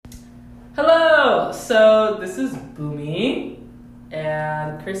Hello! So this is Bunmi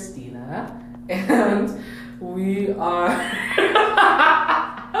and Christina, and we are...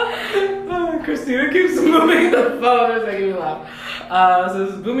 Christina keeps moving the phone, it's making me laugh. So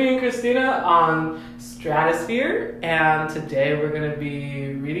this is Bunmi and Christina on Stratosphere, and today we're going to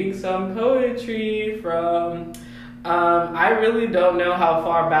be reading some poetry from... I really don't know how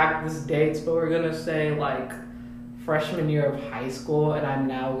far back this dates, but we're going to say like freshman year of high school, and I'm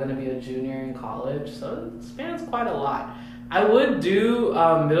now going to be a junior in college, so it spans quite a lot. I would do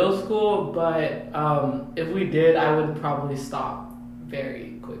middle school, but if we did, I would probably stop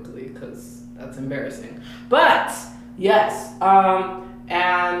very quickly because that's embarrassing. But yes,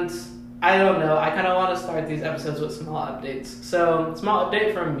 and I don't know, I kind of want to start these episodes with small updates. So small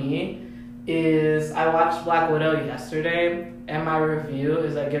update from me is I watched Black Widow yesterday, and my review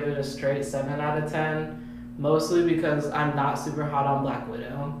is I give it a straight 7 out of 10. Mostly because I'm not super hot on Black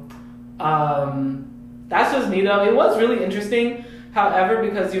Widow. That's just me though. It was really interesting. However,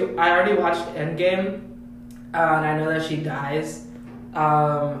 because I already watched Endgame, and I know that she dies,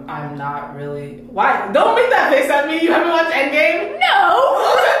 I'm not really... Why? Don't make that face at me. You haven't watched Endgame?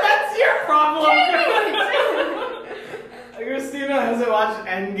 No! That's your problem. Christina hasn't watched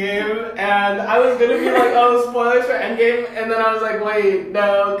Endgame, and I was gonna be like, oh, spoilers for Endgame, and then I was like, wait,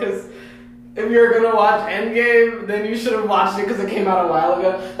 no, because if you're gonna watch Endgame, then you should have watched it because it came out a while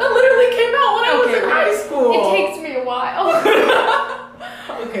ago. That literally came out when I was in high school. It takes me a while.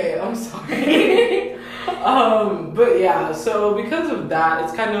 Okay, I'm sorry. But yeah, so because of that,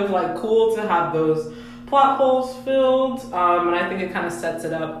 it's kind of like cool to have those plot holes filled, and I think it kind of sets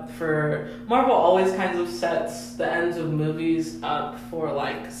it up for... Marvel always kind of sets the ends of movies up for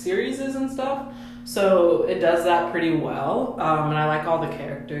like series and stuff. So it does that pretty well, and I like all the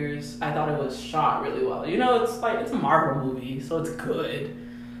characters. I thought it was shot really well. You know, it's a Marvel movie, so it's good.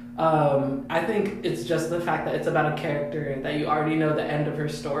 I think it's just the fact that it's about a character that you already know the end of her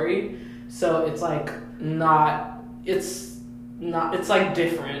story. So it's like it's like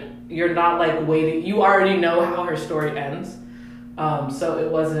different. You're not like waiting. You already know how her story ends. So it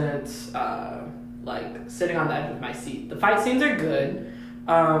wasn't like sitting on the edge of my seat. The fight scenes are good.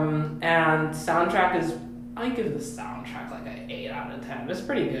 And soundtrack is, I give the soundtrack like an 8 out of 10. It's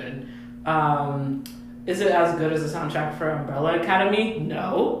pretty good. Is it as good as the soundtrack for Umbrella Academy?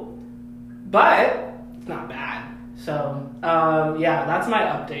 No, but it's not bad. So yeah, that's my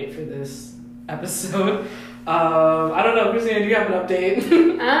update for this episode. I don't know, Christina, do you have an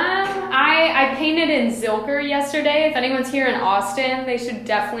update? I painted in Zilker yesterday. If anyone's here in Austin, they should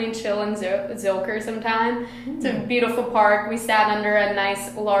definitely chill in Zilker sometime. It's a beautiful park. We sat under a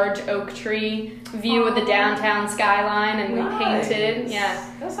nice large oak tree, view of the downtown skyline, and we painted. Yeah.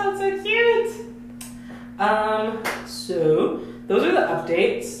 That sounds so cute. So those are the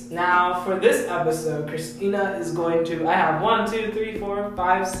updates. Now for this episode, Christina is going to, I have 1, 2, 3, 4,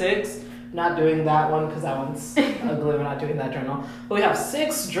 5, 6. Not doing that one because that one's ugly. We're not doing that journal. But we have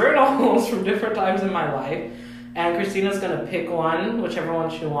 6 journals from different times in my life. And Christina's going to pick one, whichever one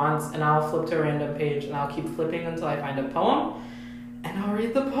she wants, and I'll flip to a random page, and I'll keep flipping until I find a poem. And I'll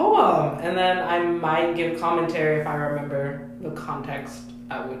read the poem. And then I might give commentary if I remember the context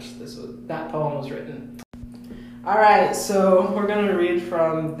at which that poem was written. All right, so we're going to read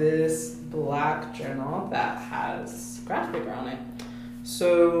from this black journal that has scratch paper on it.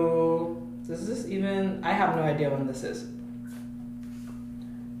 So, does this even... I have no idea when this is.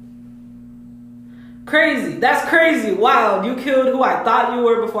 Crazy. That's crazy. Wild. You killed who I thought you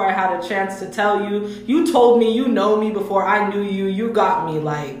were before I had a chance to tell you. You told me you know me before I knew you. You got me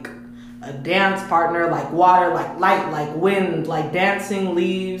like a dance partner, like water, like light, like wind, like dancing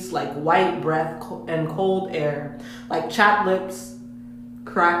leaves, like white breath and cold air, like chapped lips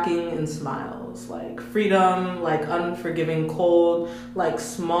cracking in smiles, like freedom, like unforgiving cold, like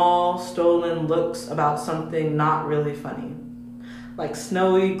small stolen looks about something not really funny, like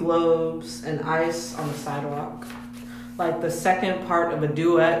snowy globes and ice on the sidewalk, like the second part of a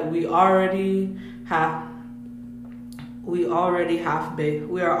duet we are already half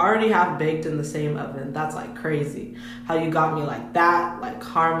baked in the same oven. That's like crazy. How you got me like that, like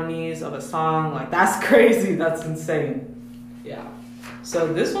harmonies of a song, like that's crazy. That's insane. Yeah.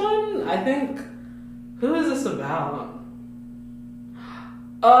 So this one, I think, who is this about?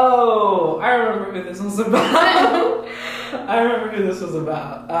 Oh, I remember who this was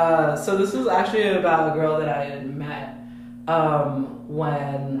about. So this was actually about a girl that I had met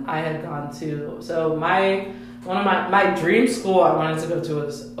when I had gone to, so my dream school I wanted to go to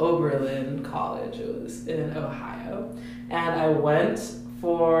was Oberlin College. It was in Ohio. And I went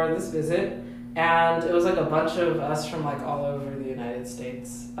for this visit, and it was like a bunch of us from like all over the United United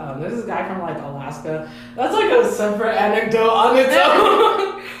States. There's this guy from like Alaska. That's like a separate anecdote on its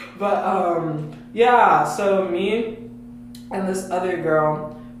own. But yeah, so me and this other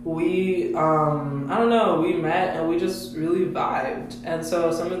girl, we I don't know, we met and we just really vibed. And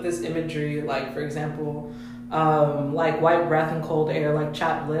so some of this imagery, like for example, like white breath and cold air, like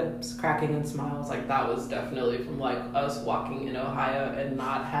chapped lips, cracking and smiles, like that was definitely from like us walking in Ohio and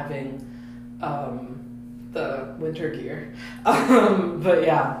not having the winter gear. But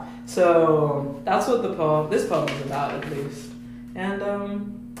yeah, so that's what this poem is about, at least. And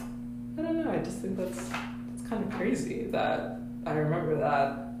I don't know, I just think that's kind of crazy that I remember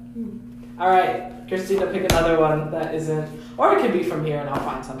that. All right, Christina, pick another one that isn't, or it could be from here and I'll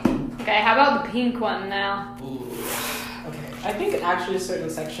find something. Okay, how about the pink one now? Ooh. Okay, I think actually certain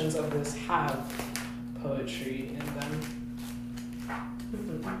sections of this have poetry in them.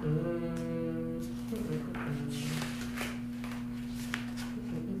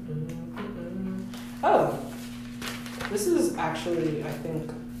 Oh, this is actually, I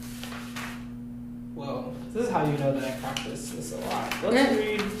think, whoa, this is how you know that I practice this a lot. Let's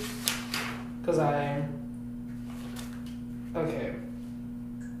read, because okay.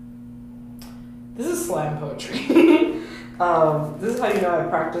 This is slam poetry. This is how you know I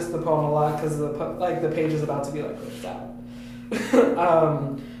practice the poem a lot, because the page is about to be like pushed out.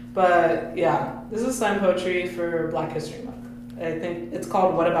 But yeah, this is slam poetry for Black History Month. I think it's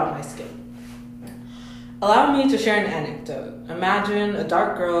called What About My Skin? Allow me to share an anecdote. Imagine a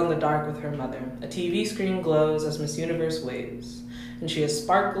dark girl in the dark with her mother. A TV screen glows as Miss Universe waves, and she is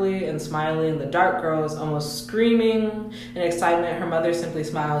sparkly and smiley, and the dark girl is almost screaming in excitement. Her mother simply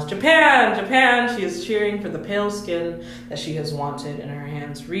smiles. Japan! Japan! She is cheering for the pale skin that she has wanted, and her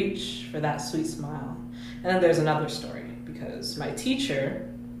hands reach for that sweet smile. And then there's another story, because my teacher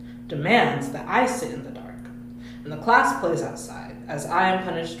demands that I sit in the dark, and the class plays outside, as I am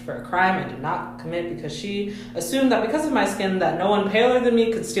punished for a crime I did not commit, because she assumed that because of my skin that no one paler than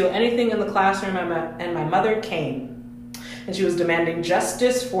me could steal anything in the classroom, and my mother came, and she was demanding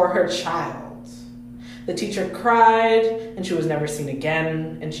justice for her child. The teacher cried, and she was never seen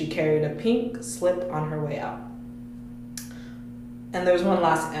again, and she carried a pink slip on her way out. And there's one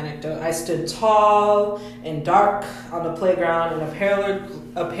last anecdote. I stood tall and dark on the playground, and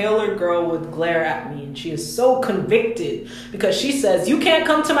a paler girl would glare at me, and she is so convicted because she says, "You can't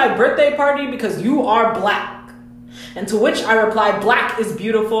come to my birthday party because you are Black." And to which I replied, "Black is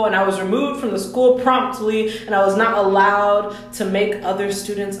beautiful," and I was removed from the school promptly, and I was not allowed to make other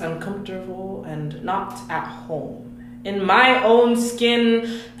students uncomfortable and not at home. In my own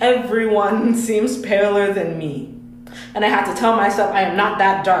skin, everyone seems paler than me. And I had to tell myself I am not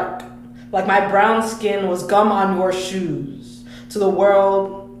that dark. Like my brown skin was gum on your shoes. To the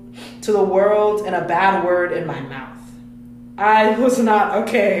world, and a bad word in my mouth. I was not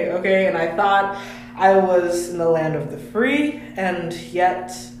okay, and I thought I was in the land of the free, and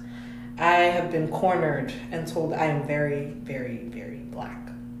yet I have been cornered and told I am very, very, very Black.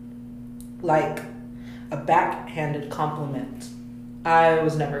 Like a backhanded compliment. I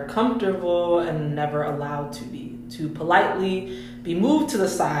was never comfortable and never allowed to be. To politely be moved to the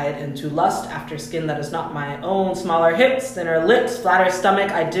side and to lust after skin that is not my own. Smaller hips, thinner lips, flatter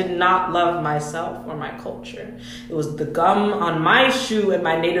stomach. I did not love myself or my culture. It was the gum on my shoe, and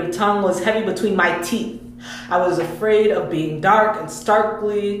my native tongue was heavy between my teeth. I was afraid of being dark and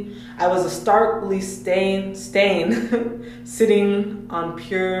I was a starkly stain sitting on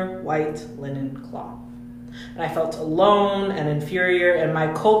pure white linen cloth. And I felt alone and inferior, and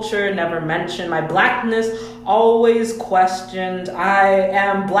my culture never mentioned. My Blackness always questioned. I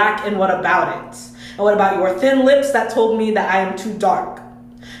am Black, and what about it? And what about your thin lips that told me that I am too dark?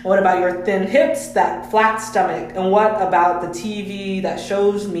 And what about your thin hips, that flat stomach? And what about the TV that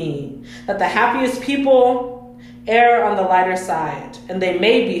shows me that the happiest people err on the lighter side, and they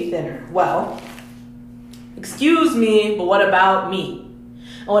may be thinner? Well, excuse me, but what about me?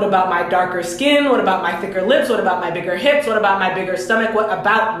 And what about my darker skin? What about my thicker lips? What about my bigger hips? What about my bigger stomach? What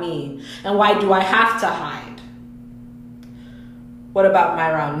about me? And why do I have to hide? What about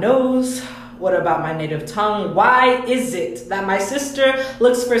my round nose? What about my native tongue? Why is it that my sister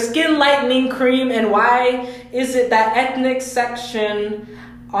looks for skin lightening cream? And why is it that ethnic section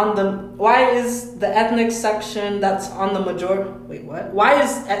why is the ethnic section that's on the majority,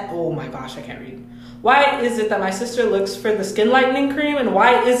 oh my gosh, I can't read. Why is it that my sister looks for the skin lightening cream? And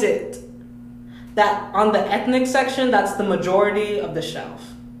why is it that on the ethnic section, that's the majority of the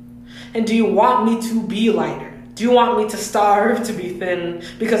shelf? And do you want me to be lighter? Do you want me to starve to be thin?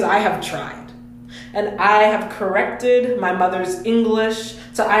 Because I have tried. And I have corrected my mother's English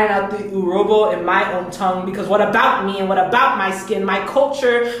to iron out the urobo in my own tongue, because what about me and what about my skin? My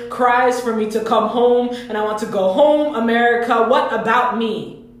culture cries for me to come home, and I want to go home, America. What about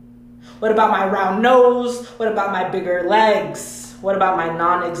me? What about my round nose? What about my bigger legs? What about my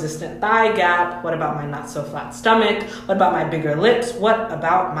non-existent thigh gap? What about my not-so-flat stomach? What about my bigger lips? What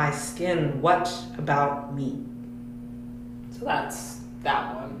about my skin? What about me? So that's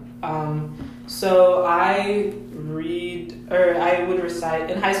that one. So I would recite,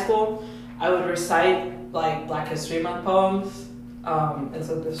 in high school, I would recite like Black History Month poems. And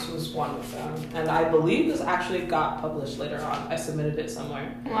so this was one of them. And I believe this actually got published later on. I submitted it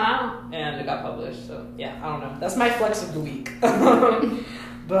somewhere. Wow. And it got published. So yeah, I don't know. That's my flex of the week.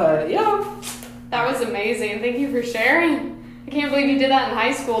 But yeah. That was amazing. Thank you for sharing. I can't believe you did that in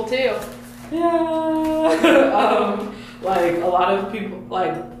high school too. Yeah. Like a lot of people,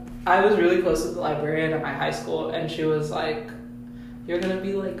 like I was really close with the librarian at my high school, and she was like, "You're gonna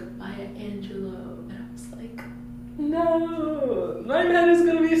be like Maya Angelou," and I was like, "No, my head is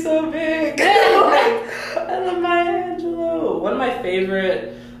gonna be so big." Like, I love Maya Angelou. One of my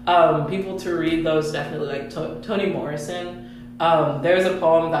favorite people to read, though, is definitely like Toni Morrison. There's a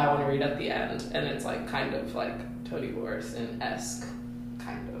poem that I want to read at the end, and it's like kind of like Toni Morrison-esque,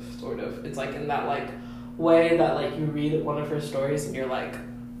 kind of, sort of. It's like in that like way that like you read one of her stories and you're like,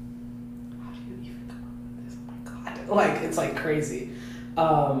 how do you even come up with this? Oh my god. Like it's like crazy.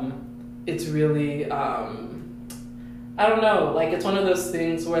 It's really I don't know, like it's one of those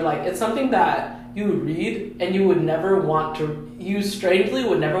things where like it's something that you would read and you strangely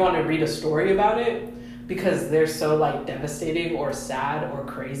would never want to read a story about it, because they're so like devastating or sad or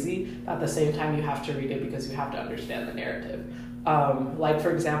crazy. At the same time, you have to read it because you have to understand the narrative. Like for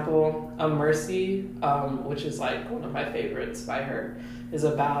example, A Mercy, which is like one of my favorites by her, is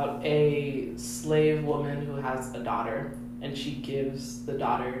about a slave woman who has a daughter, and she gives the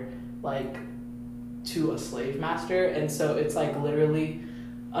daughter like to a slave master. And so it's like literally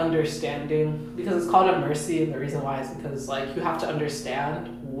understanding, because it's called A Mercy, and the reason why is because like you have to understand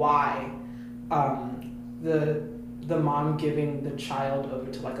why the mom giving the child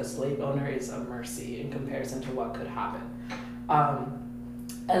over to like a slave owner is a mercy in comparison to what could happen.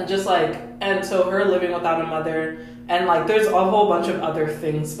 And just like, and so her living without a mother, and like there's a whole bunch of other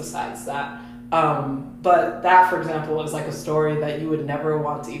things besides that. But that, for example, is like a story that you would never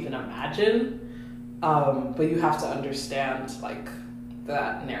want to even imagine. But you have to understand like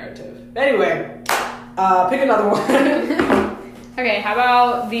that narrative. Anyway, pick another one. Okay, how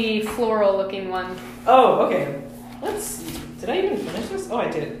about the floral looking one? Oh, okay. Let's see. Did I even finish this? Oh, I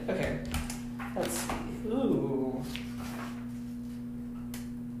did. Okay. Let's see. Ooh.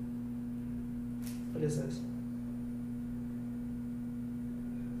 What is this?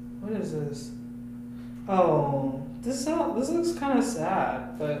 What is this? Oh, this looks kind of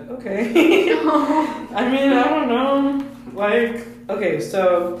sad, but okay. I mean, I don't know. Like, okay,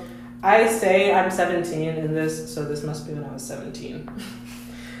 so I say I'm 17 in this, so this must be when I was 17.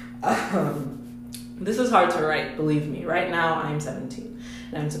 This is hard to write, believe me. Right now, I'm 17,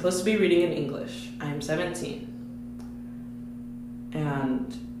 and I'm supposed to be reading in English. I'm 17.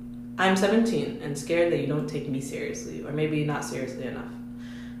 And I'm 17 and scared that you don't take me seriously, or maybe not seriously enough.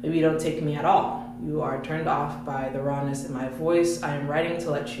 Maybe you don't take me at all. You are turned off by the rawness in my voice. I am writing to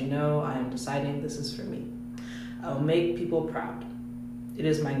let you know I am deciding this is for me. I will make people proud. It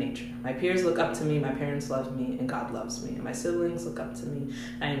is my nature. My peers look up to me, my parents love me, and God loves me, and my siblings look up to me.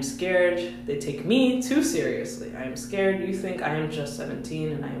 I am scared they take me too seriously. I am scared you think I am just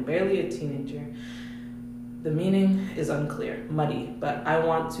 17 and I am barely a teenager. The meaning is unclear, muddy, but I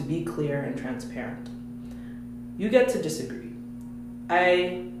want to be clear and transparent. You get to disagree.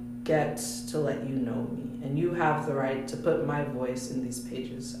 I get to let you know me, and you have the right to put my voice in these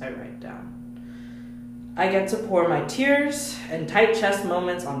pages I write down. I get to pour my tears and tight chest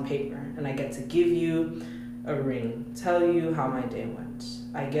moments on paper, and I get to give you a ring, tell you how my day went.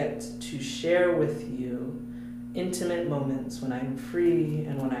 I get to share with you intimate moments when I am free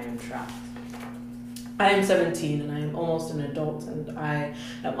and when I am trapped. I am 17 and I am almost an adult, and I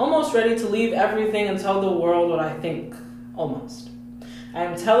am almost ready to leave everything and tell the world what I think, almost. I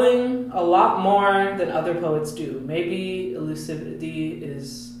am telling a lot more than other poets do. Maybe elusivity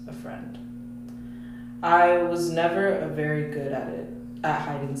is a friend. I was never very good at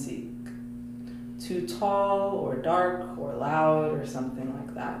hide and seek. Too tall or dark or loud or something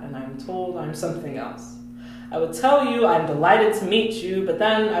like that, and I'm told I'm something else. I would tell you I'm delighted to meet you, but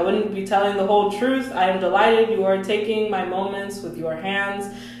then I wouldn't be telling the whole truth. I am delighted you are taking my moments with your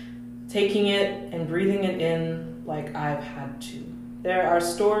hands, taking it and breathing it in like I've had to. There are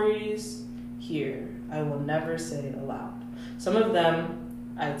stories here, I will never say aloud. Some of them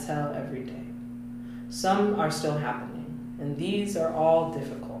I tell every day. Some are still happening, and these are all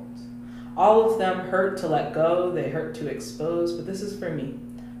difficult. All of them hurt to let go, they hurt to expose, but this is for me.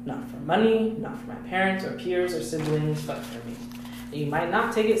 Not for money, not for my parents or peers or siblings, but for me. You might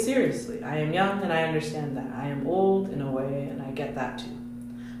not take it seriously. I am young and I understand that. I am old in a way and I get that too.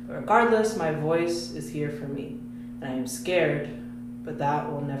 But regardless, my voice is here for me. And I am scared, but that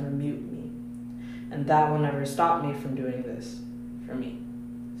will never mute me. And that will never stop me from doing this for me.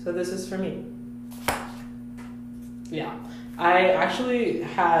 So this is for me. Yeah. I actually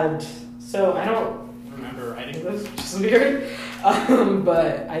had, so I don't remember writing this, which is weird.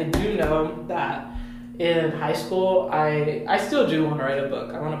 But I do know that in high school, I still do want to write a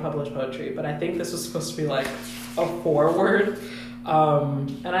book. I want to publish poetry, but I think this was supposed to be like a foreword.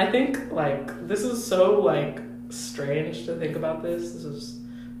 And I think like this is so like strange to think about this. This was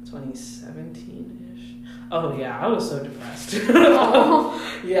 2017-ish. Oh yeah, I was so depressed.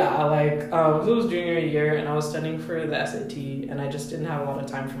 Yeah, like so it was junior year and I was studying for the SAT and I just didn't have a lot of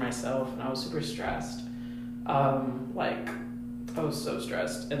time for myself and I was super stressed. Like I was so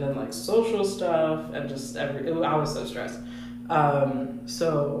stressed, and then like social stuff and just I was so stressed.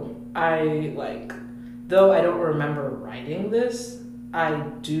 So I like, though I don't remember writing this, I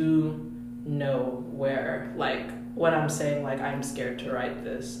do know where, like when I'm saying like I'm scared to write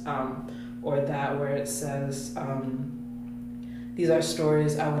this, or that where it says these are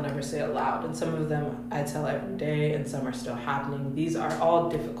stories I will never say aloud, and some of them I tell every day and some are still happening. These are all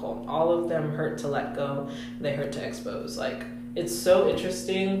difficult. All of them hurt to let go. They hurt to expose. Like it's so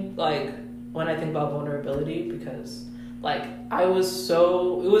interesting, like when I think about vulnerability, because like it was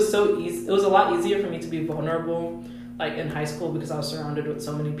so easy. It was a lot easier for me to be vulnerable like in high school because I was surrounded with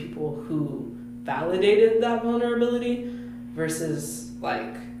so many people who validated that vulnerability versus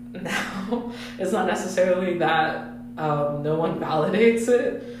like now it's not necessarily that no one validates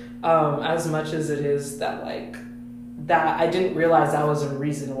it as much as it is that like that I didn't realize that was a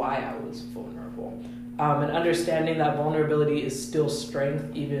reason why I was vulnerable. And understanding that vulnerability is still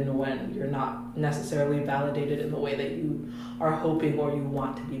strength even when you're not necessarily validated in the way that you are hoping or you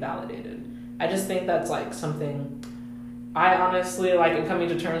want to be validated. I just think that's like something I honestly like am coming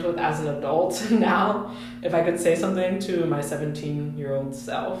to terms with as an adult now. If I could say something to my 17-year-old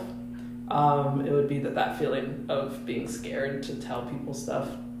self, it would be that feeling of being scared to tell people stuff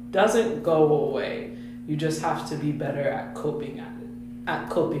doesn't go away. You just have to be better at coping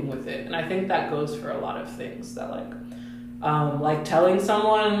with it. And I think that goes for a lot of things that like telling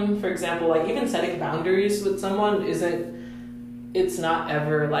someone, for example, like even setting boundaries with someone it's not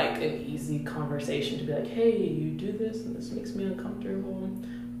ever like an easy conversation to be like, hey, you do this and this makes me uncomfortable.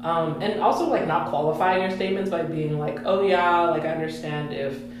 And also like not qualifying your statements by being like, oh yeah, like I understand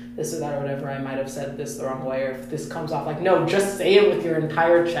if this or that or whatever, I might have said this the wrong way, or if this comes off like, no, just say it with your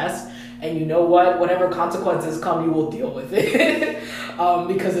entire chest, and you know what, whatever consequences come, you will deal with it.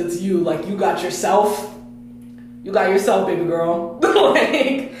 Because it's you, like you got yourself, baby girl.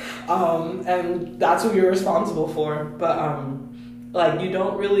 Like, and that's who you're responsible for. But like you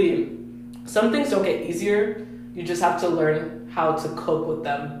don't really, some things don't get easier, you just have to learn how to cope with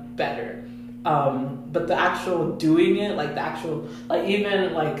them better. But the actual doing it, like the actual, like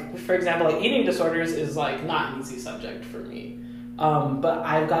even like, for example, like eating disorders is like not an easy subject for me. But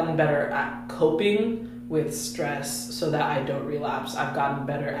I've gotten better at coping with stress so that I don't relapse. I've gotten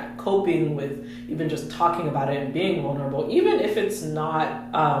better at coping with even just talking about it and being vulnerable, even if it's not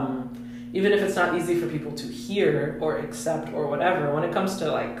easy for people to hear or accept or whatever, when it comes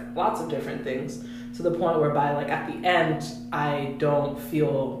to like lots of different things, to the point whereby like at the end, I don't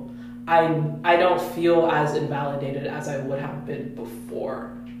feel as invalidated as I would have been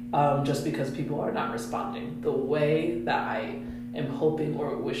before, just because people are not responding the way that I am hoping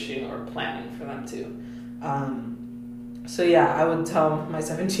or wishing or planning for them to. So yeah, I would tell my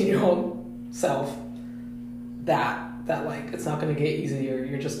 17-year-old self that like it's not going to get easier,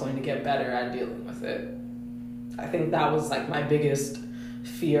 you're just going to get better at dealing with it. I think that was like my biggest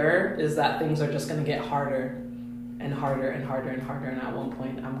fear, is that things are just going to get harder and harder and harder and harder, and at one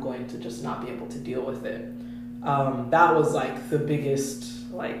point I'm going to just not be able to deal with it. That was like the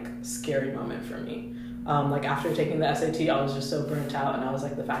biggest like scary moment for me. Like after taking the SAT, I was just so burnt out, and I was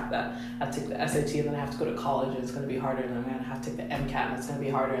like, the fact that I have to take the SAT and then I have to go to college, and it's going to be harder, and then I'm going to have to take the MCAT and it's going to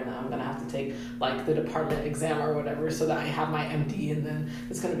be harder, and then I'm going to have to take like the department exam or whatever so that I have my MD, and then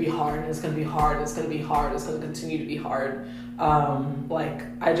it's going to be hard, and it's going to be hard, and it's going to be hard, it's going to continue to be hard. Like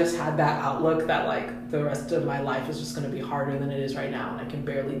I just had that outlook that like the rest of my life is just going to be harder than it is right now, and I can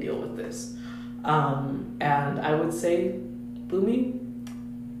barely deal with this. And I would say, Bunmi,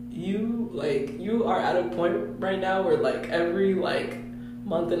 you are at a point right now where like every like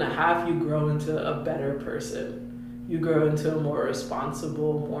month and a half you grow into a better person. You grow into a more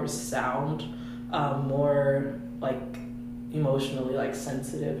responsible, more sound, more like emotionally like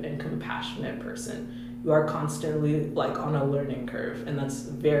sensitive and compassionate person. You are constantly like on a learning curve, and that's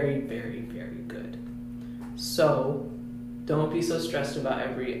very, very, very good. So don't be so stressed about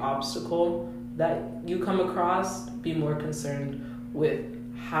every obstacle that you come across. Be more concerned with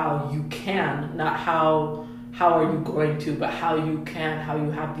how you can, not how are you going to, but how you can, how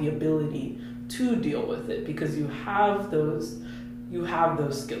you have the ability to deal with it, because you have those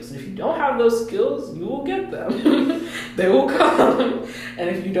skills. And if you don't have those skills, you will get them. They will come. And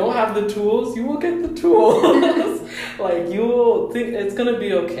if you don't have the tools, you will get the tools. Like, you will think it's going to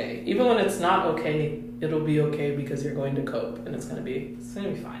be okay. Even when it's not okay, it'll be okay, because you're going to cope, and it's going to be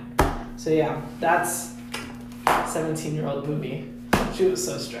fine. So yeah, that's 17-year-old Bunmi. She was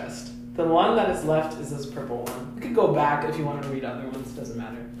so stressed. The one that is left is this purple one. You could go back if you want to read other ones, it doesn't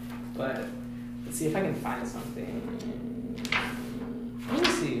matter. But let's see if I can find something. Let me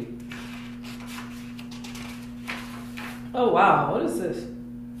see. Oh wow, what is this?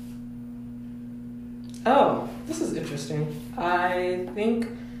 Oh, this is interesting. I think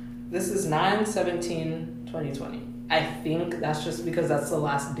this is 9/17/2020. I think that's just because that's the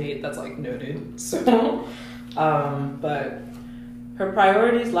last date that's like noted. So, but her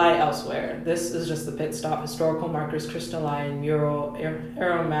priorities lie elsewhere. This is just the pit stop. Historical markers, crystalline, mural,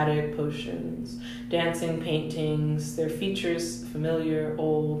 aromatic potions, dancing paintings. Their features familiar,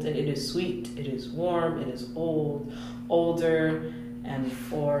 old, and it is sweet. It is warm. It is old, older, and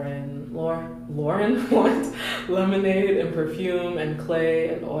foreign. Lauren, what? Lemonade and perfume and clay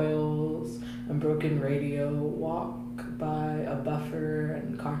and oils and broken radio. Walk by a buffer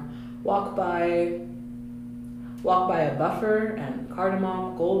and walk by a buffer and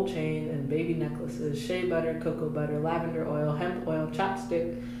cardamom, gold chain and baby necklaces, shea butter, cocoa butter, lavender oil, hemp oil,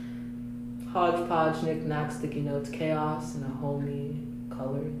 chapstick, hodgepodge, knickknacks, sticky notes, chaos, and a homey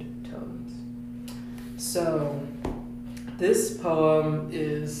colored tones. So this poem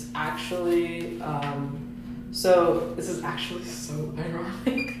is actually, this is actually so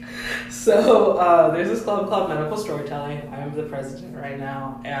ironic. So there's this club called Medical Storytelling. I am the president right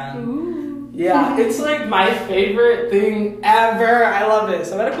now, and Ooh. Yeah, it's like my favorite thing ever. I love it.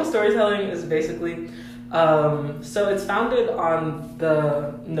 So medical storytelling is basically, so it's founded on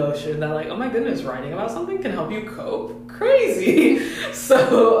the notion that like, oh my goodness, writing about something can help you cope. Crazy.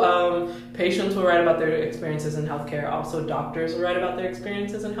 So patients will write about their experiences in healthcare. Also doctors will write about their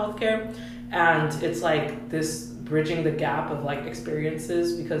experiences in healthcare. And it's like this bridging the gap of like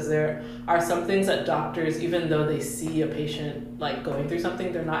experiences, because there are some things that doctors, even though they see a patient like going through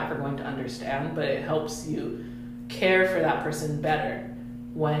something, they're not ever going to understand, but it helps you care for that person better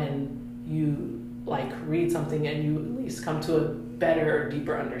when you like read something and you at least come to a better or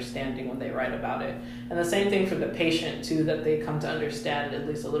deeper understanding when they write about it. And the same thing for the patient too, that they come to understand at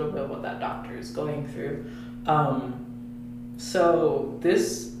least a little bit of what that doctor is going through. So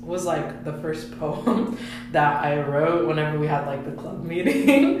this was like the first poem that I wrote whenever we had like the club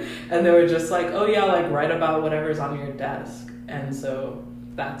meeting, and they were just like, oh yeah, like write about whatever's on your desk. And so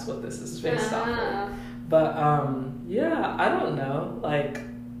that's what this is based off of. But yeah, I don't know, like,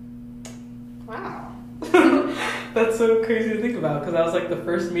 wow. That's so crazy to think about, because that was like the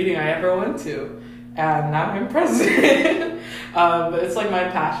first meeting I ever went to, and now I'm president. But it's like my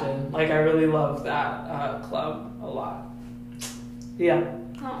passion. Like I really love that club a lot. Yeah.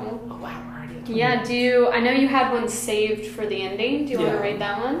 Oh wow, we're already at 20 yeah, I know you had one saved for the ending. Do you want to read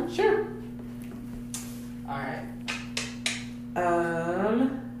that one? Sure. Alright.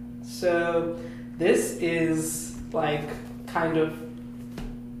 So this is like kind of,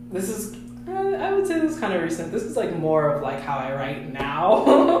 I would say this is kind of recent. This is like more of like how I write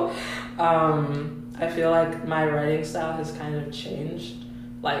now. I feel like my writing style has kind of changed,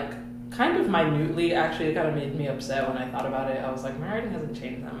 like kind of minutely. Actually, it kind of made me upset when I thought about it. I was like, my writing hasn't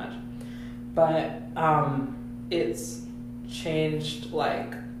changed that much, but it's changed,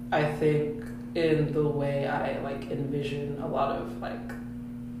 like, I think in the way I like envision a lot of like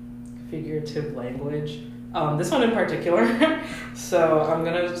figurative language. This one in particular. So I'm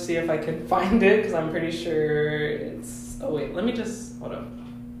gonna see if I can find it, because I'm pretty sure it's, oh wait, let me just, hold up.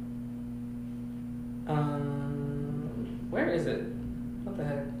 Where is it? What the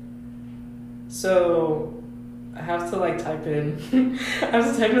heck? So I have to like type in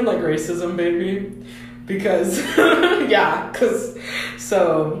like racism, baby, because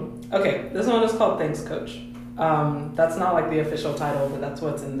so okay, this one is called Thanks Coach. That's not like the official title, but that's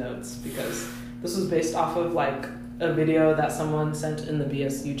what's in notes, because this was based off of like a video that someone sent in the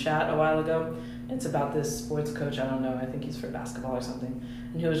BSU chat a while ago. It's about this sports coach. I don't know. I think he's for basketball or something.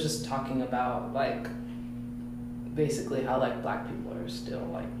 And he was just talking about like basically how like black people are still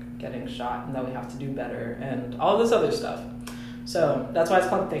like getting shot and that we have to do better and all this other stuff. So that's why it's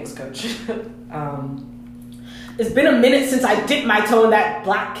called Thanks Coach. It's been a minute since I dipped my toe in that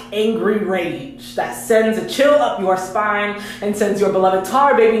black angry rage that sends a chill up your spine and sends your beloved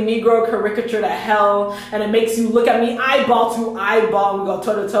tar baby Negro caricature to hell, and it makes you look at me eyeball to eyeball and we go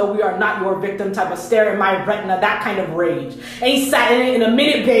toe to toe. We are not your victim type of stare in my retina, that kind of rage. Ain't sat in it in a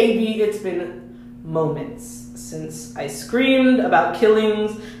minute, baby. It's been moments since I screamed about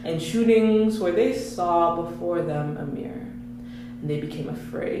killings and shootings where they saw before them a mirror. And they became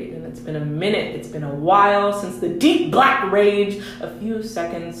afraid, and it's been a minute, it's been a while since the deep black rage, a few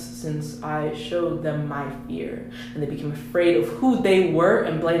seconds since I showed them my fear, and they became afraid of who they were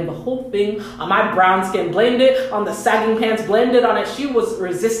and blamed the whole thing on my brown skin, blamed it on the sagging pants, blamed it on it she was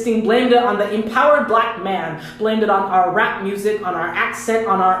resisting, blamed it on the empowered black man, blamed it on our rap music, on our accent,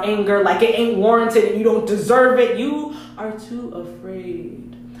 on our anger, like it ain't warranted and you don't deserve it. You are too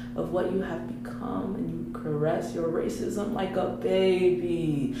afraid of what you have become, and you caress your racism like a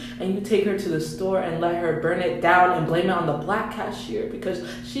baby, and you take her to the store and let her burn it down and blame it on the black cashier because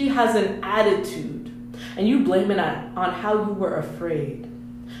she has an attitude, and you blame it on how you were afraid.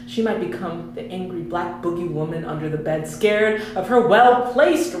 She might become the angry black boogie woman under the bed, scared of her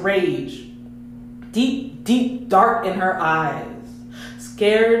well-placed rage, deep, deep, dark in her eyes.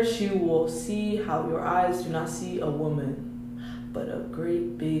 Scared she will see how your eyes do not see a woman, but a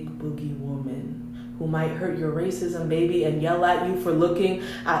great big boogie woman who might hurt your racism, baby, and yell at you for looking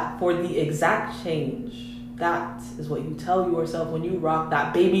for the exact change. That is what you tell yourself when you rock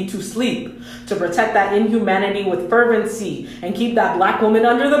that baby to sleep, to protect that inhumanity with fervency and keep that black woman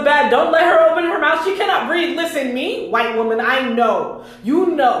under the bed. Don't let her open her mouth. She cannot breathe. Listen, me, white woman, I know. You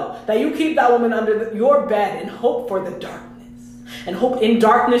know that you keep that woman under your bed and hope for the darkness, and hope in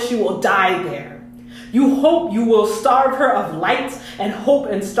darkness she will die there. You hope you will starve her of light and hope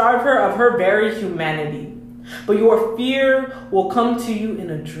and starve her of her very humanity. But your fear will come to you in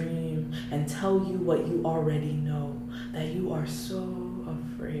a dream and tell you what you already know, that you are so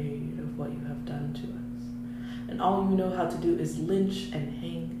afraid of what you have done to us. And all you know how to do is lynch and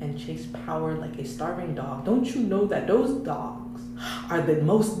hang and chase power like a starving dog. Don't you know that those dogs are the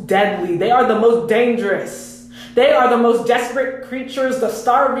most deadly? They are the most dangerous. They are the most desperate creatures, the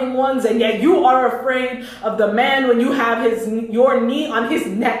starving ones, and yet you are afraid of the man when you have your knee on his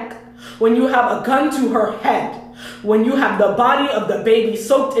neck, when you have a gun to her head, when you have the body of the baby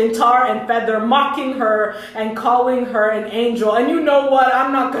soaked in tar and feather, mocking her and calling her an angel. And you know what?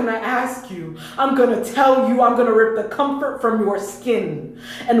 I'm not going to ask you. I'm going to tell you. I'm going to rip the comfort from your skin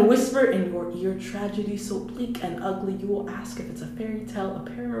and whisper in your ear tragedy so bleak and ugly. You will ask if it's a fairy tale, a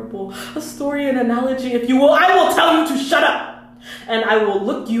parable, a story, an analogy. If you will, I will tell you to shut up. And I will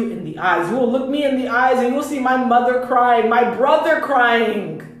look you in the eyes. You will look me in the eyes and you will see my mother crying, my brother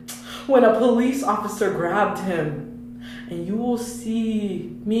crying when a police officer grabbed him. And you will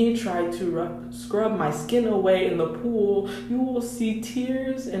see me try to scrub my skin away in the pool. You will see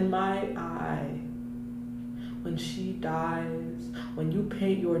tears in my eye. When she dies, when you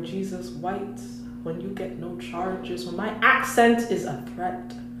paint your Jesus white, when you get no charges, when my accent is a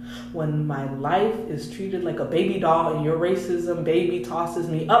threat, when my life is treated like a baby doll and your racism baby tosses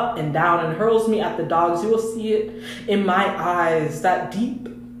me up and down and hurls me at the dogs, you will see it in my eyes, that deep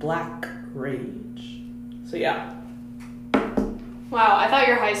black rage. So yeah. Wow, I thought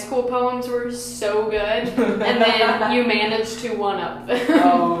your high school poems were so good, and then you managed to one-up them.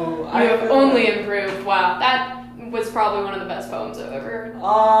 Oh, you have only improved. Wow, that was probably one of the best poems I've ever heard.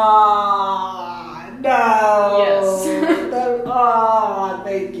 No. Yes.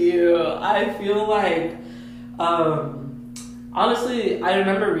 Thank you. I feel like, honestly, I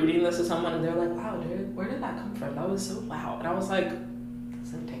remember reading this to someone, and they're like, wow, dude, where did that come from? That was so wow. And I was like, it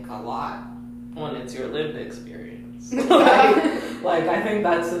doesn't take a lot when it's your lived experience. like I think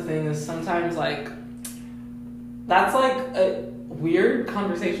that's the thing, is sometimes like that's like a weird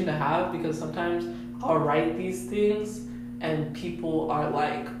conversation to have, because sometimes I'll write these things and people are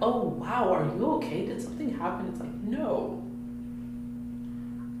like, oh wow, are you okay? Did something happen? It's like, no.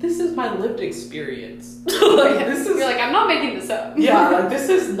 This is my lived experience. This is, you're like, I'm not making this up. Yeah, like this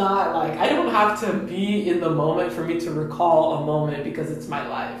is not like, I don't have to be in the moment for me to recall a moment because it's my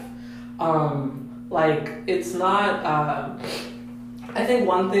life. Like, it's not, I think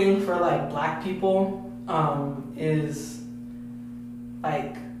one thing for, like, Black people, is,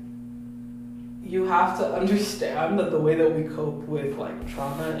 like, you have to understand that the way that we cope with like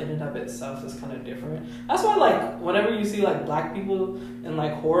trauma in and of itself is kind of different. That's why like whenever you see like black people in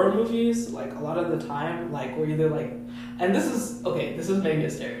like horror movies, like a lot of the time, like we're either like, and this is maybe a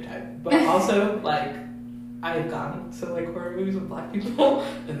stereotype, but also like I've gone to like horror movies with black people,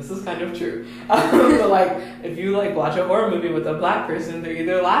 and this is kind of true. But like if you like watch a horror movie with a black person, they're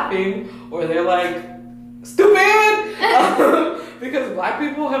either laughing or they're like stupid. Because black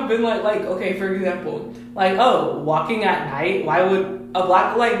people have been like okay, for example, like, oh, walking at night, why would a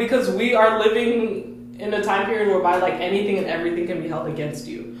black, like, because we are living in a time period whereby like anything and everything can be held against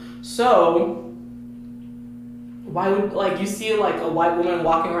you. So why would, like, you see like a white woman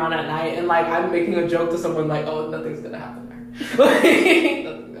walking around at night and like I'm making a joke to someone like, oh, nothing's gonna happen there. Like,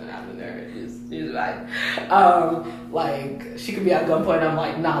 nothing's gonna happen there. She's right. Like she could be at gunpoint. I'm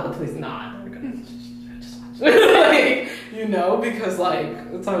like, nah, the police not. We're gonna just watch. Like, you know, because like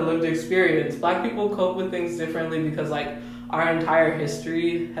it's our lived experience. Black people cope with things differently because like our entire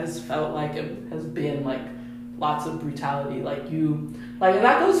history has felt like it has been like lots of brutality. Like you, like, and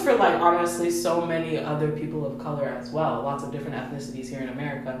that goes for like honestly so many other people of color as well. Lots of different ethnicities here in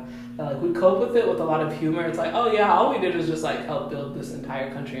America. That like we cope with it with a lot of humor. It's like, oh yeah, all we did was just like help build this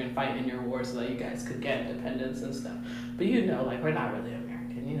entire country and fight in your war so that you guys could get independence and stuff. But you know, like we're not really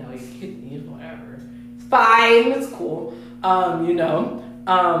American. You know, you whatever. It's fine. It's cool. You know.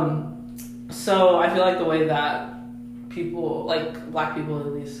 So I feel like the way that people, like black people at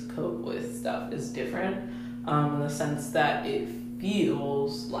least, cope with stuff is different. In the sense that it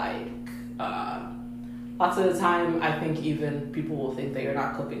feels like lots of the time I think even people will think that you're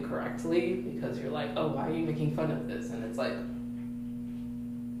not coping correctly because you're like, oh, why are you making fun of this? And it's like,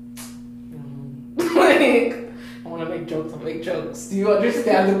 like I want to make jokes, I'll make jokes. Do you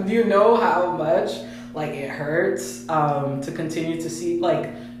understand? Do you know how much like it hurts to continue to see, like,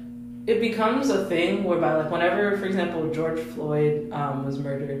 it becomes a thing whereby like whenever, for example, George Floyd was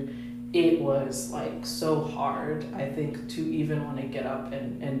murdered, it was like so hard, I think, to even want to get up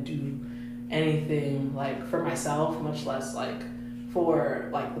and do anything like for myself, much less like for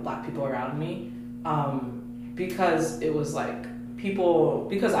like the black people around me, because it was like people,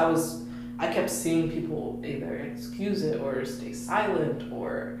 because I kept seeing people either excuse it or stay silent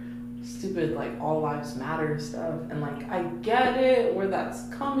or stupid like all lives matter stuff, and like I get it where that's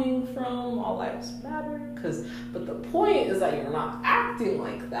coming from, all lives matter, but the point is that you're not acting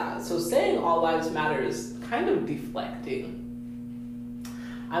like that. So saying all lives matter is kind of deflecting.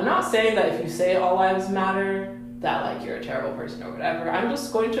 I'm not saying that if you say all lives matter that like you're a terrible person or whatever. I'm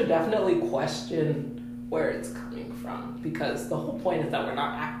just going to definitely question where it's coming from, because the whole point is that we're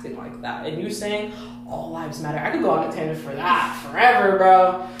not acting like that. And you saying all lives matter, I could go on a tangent for that forever,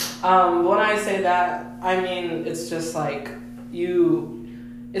 bro. When I say that, I mean it's just like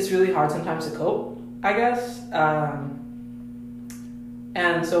it's really hard sometimes to cope, I guess.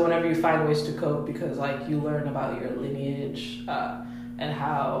 And so whenever you find ways to cope, because like you learn about your lineage and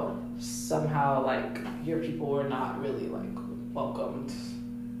how somehow like your people were not really like welcomed,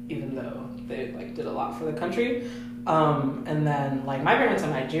 even though they like did a lot for the country. And then like my parents are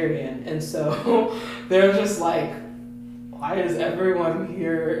Nigerian, and so they're just like, why is everyone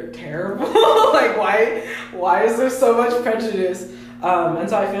here terrible? Like why is there so much prejudice? And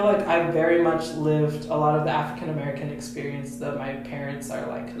so I feel like I very much lived a lot of the African American experience that my parents are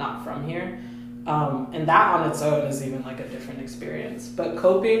like not from here. And that on its own is even like a different experience. But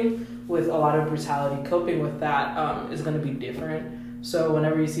coping with a lot of brutality, coping with that is going to be different. So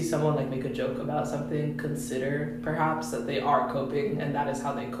whenever you see someone like make a joke about something, consider perhaps that they are coping and that is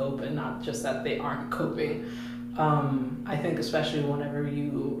how they cope, and not just that they aren't coping. I think especially whenever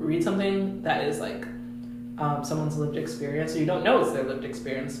you read something that is like someone's lived experience, or you don't know it's their lived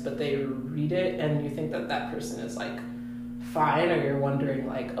experience, but they read it and you think that that person is like fine, or you're wondering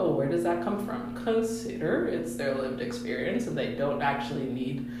like, oh, where does that come from? Consider it's their lived experience and they don't actually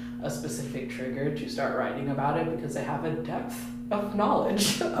need a specific trigger to start writing about it, because they have a depth of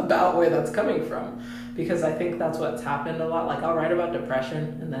knowledge about where that's coming from. Because I think that's what's happened a lot. Like I'll write about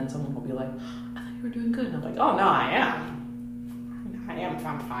depression and then someone will be like, I thought you were doing good. And I'm like, oh no, I am,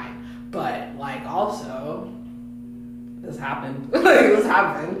 I'm fine. But like also this happened. This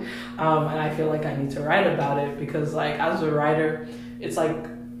happened. And I feel like I need to write about it, because like as a writer, it's like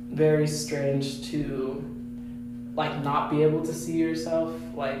very strange to like not be able to see yourself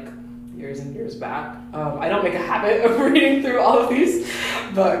like years and years back. I don't make a habit of reading through all of these,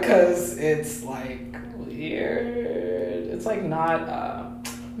 but because it's like weird. It's like not,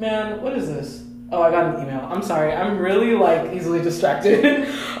 man, what is this? Oh, I got an email. I'm sorry. I'm really like easily distracted.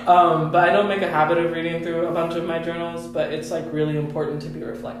 But I don't make a habit of reading through a bunch of my journals, but it's like really important to be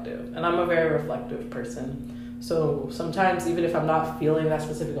reflective. And I'm a very reflective person. So sometimes even if I'm not feeling that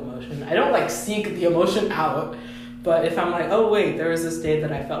specific emotion, I don't like seek the emotion out. But if I'm like, oh wait, there was this day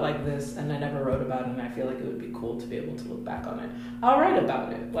that I felt like this and I never wrote about it and I feel like it would be cool to be able to look back on it, I'll write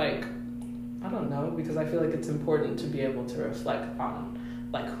about it. Like, I don't know, because I feel like it's important to be able to reflect on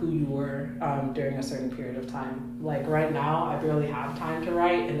like who you were during a certain period of time. Like right now, I barely have time to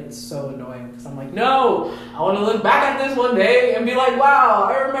write, and it's so annoying because I'm like, no, I want to look back at this one day and be like, wow,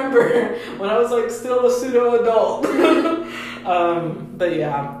 I remember when I was like still a pseudo adult. But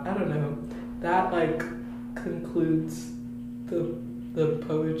yeah, I don't know. That like concludes the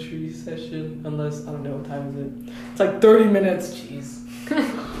poetry session, unless I don't know what time is it. It's like 30 minutes. Jeez.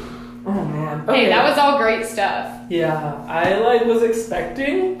 Oh man. Okay. Hey, that was all great stuff. Yeah, I like was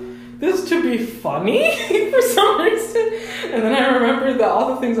expecting this to be funny for some reason, and then I remembered that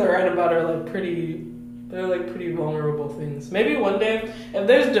all the things I write about are like pretty vulnerable things. Maybe one day, if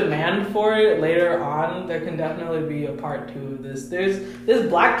there's demand for it later on, there can definitely be a part 2 of this. This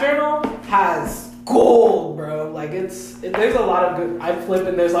black journal has gold, bro. Like there's a lot of good. I flip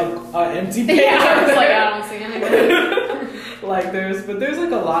and there's like an empty page. Yeah, I was like, I don't see anything. Like there's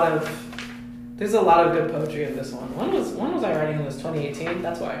like a lot of good poetry in this one. When was I writing in this? 2018.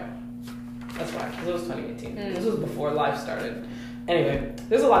 That's why. Because it was 2018. This was before life started. Anyway,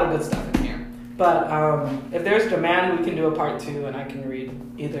 there's a lot of good stuff in here. But if there's demand, we can do a part 2, and I can read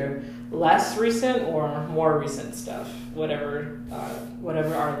either less recent or more recent stuff, whatever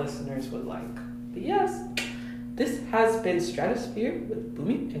our listeners would like. But yes, this has been Stratosphere with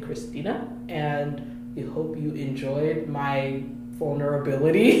Bunmi and Christina, and we hope you enjoyed my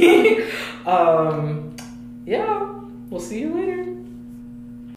vulnerability. Yeah, we'll see you later.